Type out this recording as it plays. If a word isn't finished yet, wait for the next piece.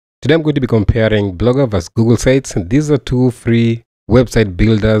Today I'm going to be comparing Blogger versus Google Sites. These are two free website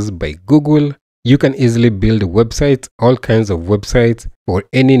builders by Google. You can easily build websites, all kinds of websites for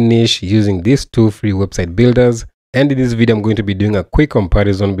any niche using these two free website builders. And in this video, I'm going to be doing a quick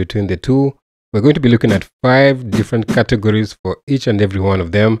comparison between the two. We're going to be looking at 5 different categories for each and every one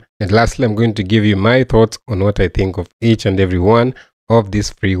of them. And lastly, I'm going to give you my thoughts on what I think of each and every one of these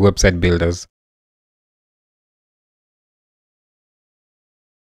free website builders.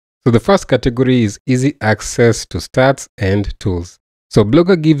 So the first category is easy access to stats and tools. So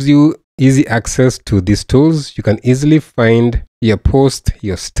Blogger gives you easy access to these tools. You can easily find your post,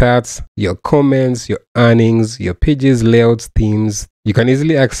 your stats, your comments, your earnings, your pages, layouts, themes. You can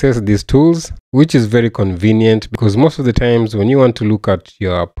easily access these tools, which is very convenient because most of the times when you want to look at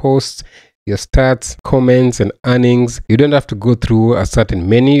your posts, your stats, comments, and earnings, you don't have to go through a certain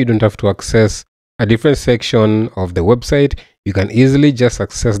menu. You don't have to access a different section of the website. You can easily just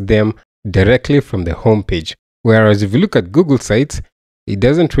access them directly from the home page. Whereas if you look at Google Sites, it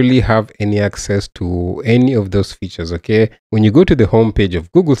doesn't really have any access to any of those features, okay? When you go to the home page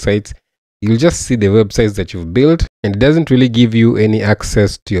of Google Sites, you'll just see the websites that you've built, and it doesn't really give you any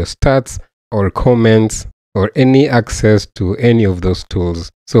access to your stats or comments or any access to any of those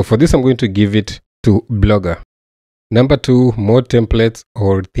tools. So for this, I'm going to give it to Blogger. Number 2, more templates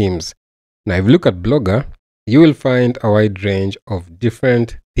or themes. Now, if you look at Blogger, you will find a wide range of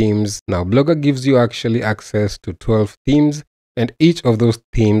different themes. Now, Blogger gives you actually access to 12 themes, and each of those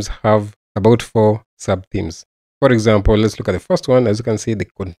themes have about 4 sub-themes. For example, let's look at the first one. As you can see, the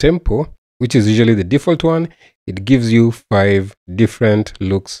Contempo, which is usually the default one, it gives you 5 different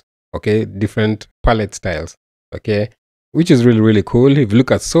looks, okay, different palette styles, okay, which is really, really cool. If you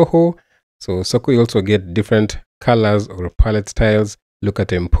look at Soho, so Soho, you also get different colors or palette styles. Look at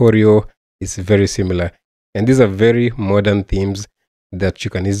Emporio, it's very similar. And these are very modern themes that you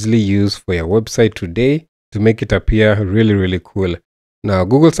can easily use for your website today to make it appear really, really cool. Now,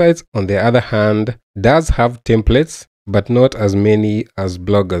 Google Sites, on the other hand, does have templates, but not as many as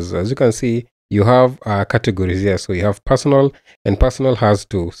Bloggers. As you can see, you have categories here. So you have personal, and personal has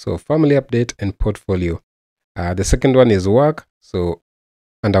 2. So family update and portfolio. The second one is work. So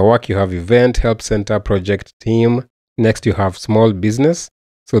under work, you have event, help center, project, team. Next, you have small business.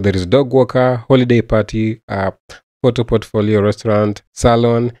 So there is dog walker, holiday party, photo portfolio, restaurant,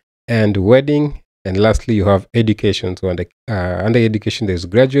 salon, and wedding. And lastly, you have education. So under education, there's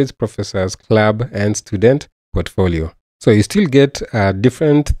graduates, professors, club, and student portfolio. So you still get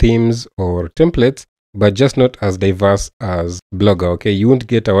different themes or templates, but just not as diverse as Blogger. Okay, you won't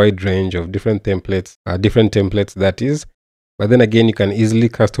get a wide range of different templates, that is. But then again, you can easily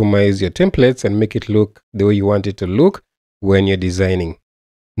customize your templates and make it look the way you want it to look when you're designing.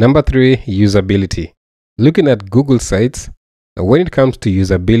 Number 3, usability. Looking at Google Sites, when it comes to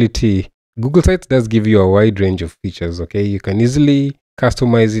usability, Google Sites does give you a wide range of features, okay? You can easily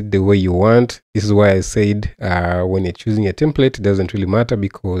customize it the way you want. This is why I said when you're choosing a template, it doesn't really matter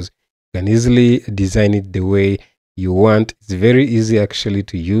because you can easily design it the way you want. It's very easy actually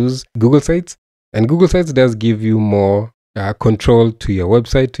to use Google Sites. And Google Sites does give you more control to your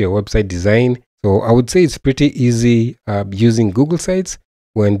website design. So I would say it's pretty easy using Google Sites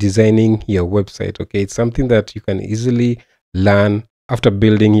when designing your website, okay? It's something that you can easily learn after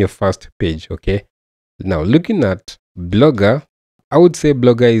building your first page, okay? Now, looking at Blogger, I would say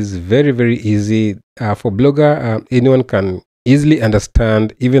Blogger is very, very easy. For Blogger, anyone can easily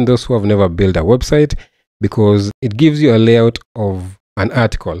understand, even those who have never built a website, because it gives you a layout of an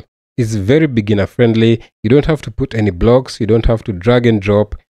article. It's very beginner friendly. You don't have to put any blocks. You don't have to drag and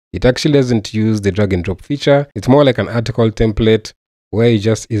drop. It actually doesn't use the drag and drop feature. It's more like an article template where you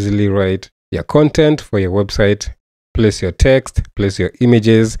just easily write your content for your website, place your text, place your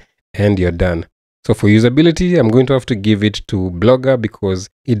images, and you're done. So for usability, I'm going to have to give it to Blogger because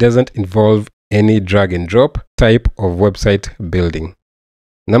it doesn't involve any drag and drop type of website building.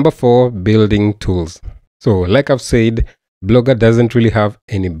 Number 4, building tools. So like I've said, Blogger doesn't really have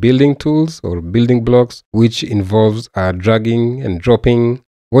any building tools or building blocks, which involves dragging and dropping.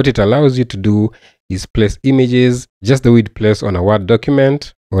 What it allows you to do is place images just the way it plays on a Word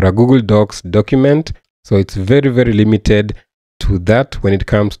document or a Google Docs document. So it's very, very limited to that when it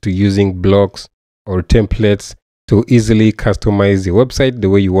comes to using blocks or templates to easily customize your website the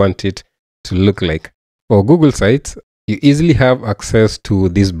way you want it to look like. For Google Sites, you easily have access to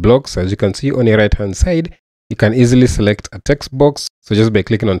these blocks. As you can see on your right hand side, you can easily select a text box. So just by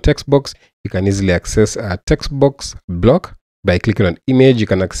clicking on text box, you can easily access a text box block. By clicking on image, you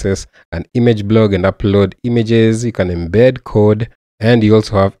can access an image blog and upload images. You can embed code, and you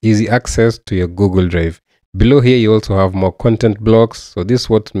also have easy access to your Google Drive. Below here, you also have more content blocks. So this is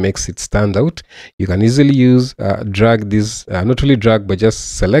what makes it stand out. You can easily use, drag this, not really drag, but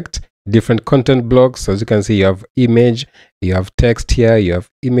just select different content blocks. As you can see, you have image, you have text here, you have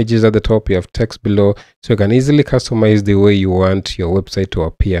images at the top, you have text below. So you can easily customize the way you want your website to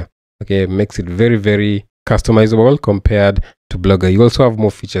appear. Okay, it makes it very, very customizable compared to Blogger. You also have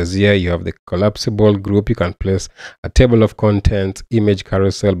more features here. You have the collapsible group. You can place a table of contents, image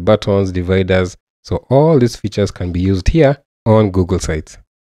carousel, buttons, dividers. So all these features can be used here on Google Sites.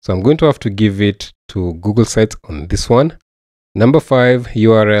 So I'm going to have to give it to Google Sites on this one. Number 5,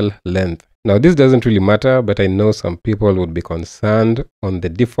 URL length. Now this doesn't really matter, but I know some people would be concerned on the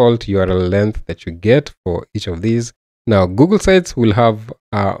default URL length that you get for each of these. Now Google Sites will have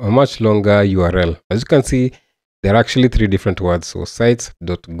a much longer URL. As you can see, there are actually 3 different words. So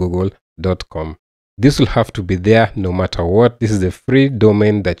sites.google.com. This will have to be there no matter what. This is the free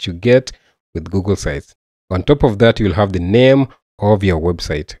domain that you get with Google Sites. On top of that, you'll have the name of your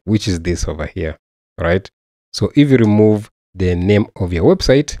website, which is this over here, right? So if you remove the name of your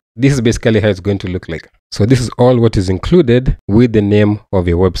website, this is basically how it's going to look like. So this is all what is included with the name of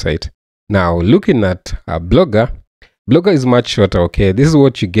your website. Now looking at Blogger is much shorter. Okay, this is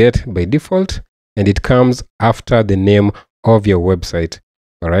what you get by default, and it comes after the name of your website.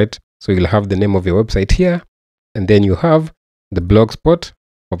 All right, so you'll have the name of your website here, and then you have the blogspot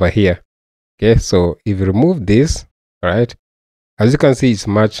over here. Okay, so if you remove this, all right, as you can see, it's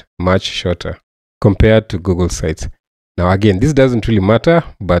much shorter compared to Google Sites. Now again, this doesn't really matter,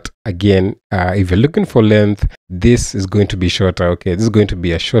 but again, if you're looking for length, this is going to be shorter. Okay, this is going to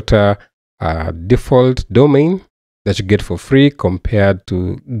be a shorter default domain that you get for free compared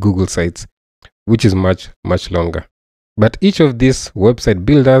to Google Sites, which is much longer. But each of these website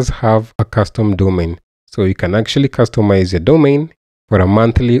builders have a custom domain. So you can actually customize your domain for a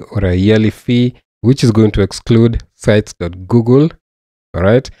monthly or a yearly fee, which is going to exclude sites.google. All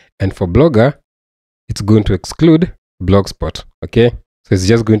right. And for Blogger, it's going to exclude Blogspot. Okay. So it's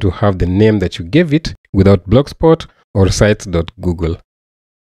just going to have the name that you gave it without Blogspot or sites.google.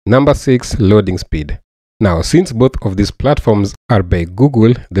 Number 6, loading speed. Now, since both of these platforms are by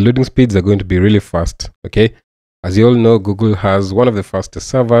Google, the loading speeds are going to be really fast. Okay. As you all know, Google has one of the fastest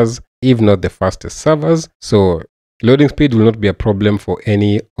servers, if not the fastest servers. So loading speed will not be a problem for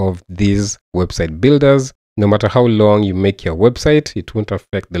any of these website builders. No matter how long you make your website, it won't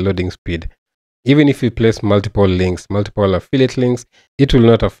affect the loading speed. Even if you place multiple links, multiple affiliate links, it will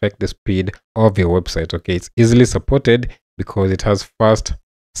not affect the speed of your website. Okay, it's easily supported because it has fast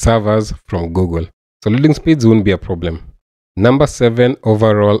servers from Google. So loading speeds won't be a problem. Number 7,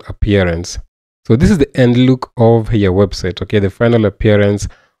 overall appearance. So this is the end look of your website. Okay, the final appearance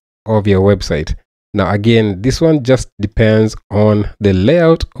of your website. Now again, this one just depends on the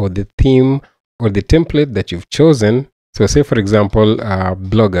layout or the theme or the template that you've chosen. So say for example,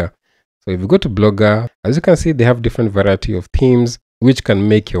 Blogger. So if you go to Blogger, as you can see, they have different variety of themes which can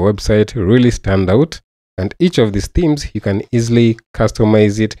make your website really stand out. And each of these themes, you can easily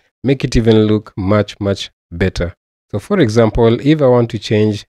customize it, make it even look much better. So for example, if I want to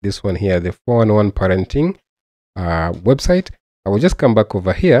change this one here, the 4-on-1 parenting website, I will just come back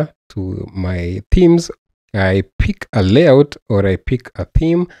over here to my themes. I pick a layout or I pick a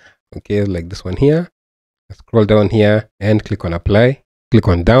theme, okay, like this one here. I scroll down here and click on apply, click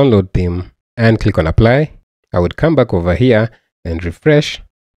on download theme and click on apply. I would come back over here and refresh.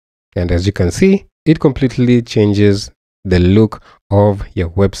 And as you can see, it completely changes the look of your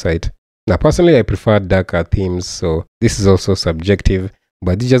website. Now, personally, I prefer darker themes, so this is also subjective,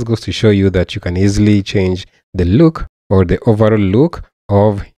 but it just goes to show you that you can easily change the look or the overall look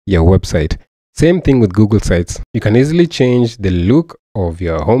of your website. Same thing with Google Sites. You can easily change the look of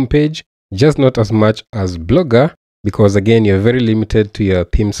your homepage, just not as much as Blogger, because again, you're very limited to your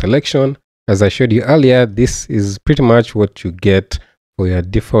theme selection. As I showed you earlier, this is pretty much what you get for your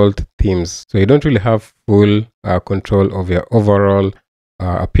default themes. So you don't really have full control of your overall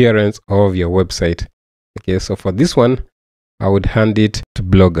appearance of your website. Okay, so for this one, I would hand it to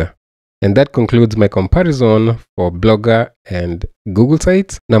Blogger. And that concludes my comparison for Blogger and Google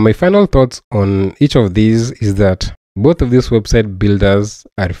Sites. Now, my final thoughts on each of these is that both of these website builders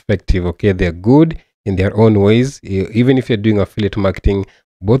are effective. Okay, they're good in their own ways. Even if you're doing affiliate marketing,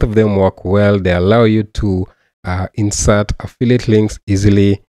 both of them work well. They allow you to insert affiliate links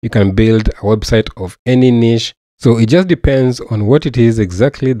easily. You can build a website of any niche. So it just depends on what it is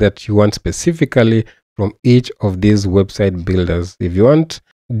exactly that you want specifically from each of these website builders. If you want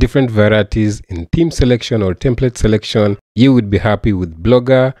different varieties in theme selection or template selection, you would be happy with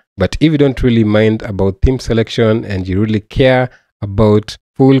Blogger. But if you don't really mind about theme selection and you really care about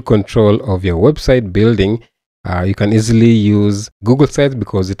full control of your website building, you can easily use Google Sites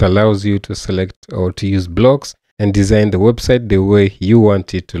because it allows you to select or to use blocks and design the website the way you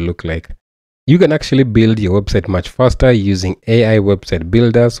want it to look like. You can actually build your website much faster using AI website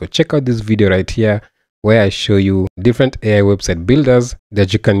builders. So check out this video right here where I show you different AI website builders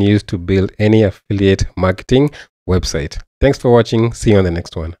that you can use to build any affiliate marketing website. Thanks for watching. See you on the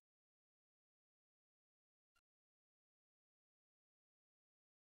next one.